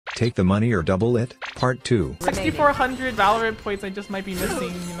take the money or double it? Part 2. 6,400 Valorant points I just might be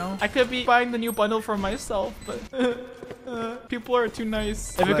missing, you know? I could be buying the new bundle for myself, but people are too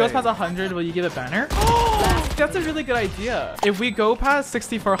nice. If it goes past 100, will you give a banner? Oh, that's a really good idea. If we go past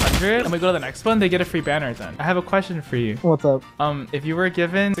 6,400 and we go to the next one, they get a free banner then. I have a question for you. What's up? If you were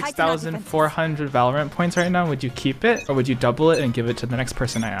given 6,400 Valorant points right now, would you keep it or would you double it and give it to the next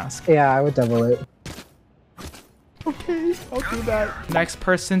person I ask? Yeah, I would double it. Okay, I'll do that. Next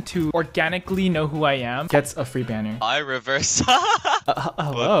person to organically know who I am gets a free banner. I reverse.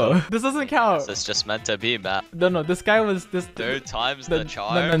 Hello. This doesn't count. It's just meant to be, Matt. No, this guy was this. Third time's the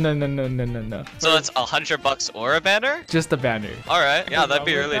charm. No. So it's $100 or a banner? Just a banner. All right. Yeah, that'd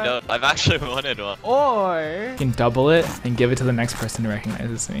be really dope. I've actually wanted one. Or you can double it and give it to the next person who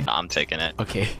recognizes me. I'm taking it. Okay.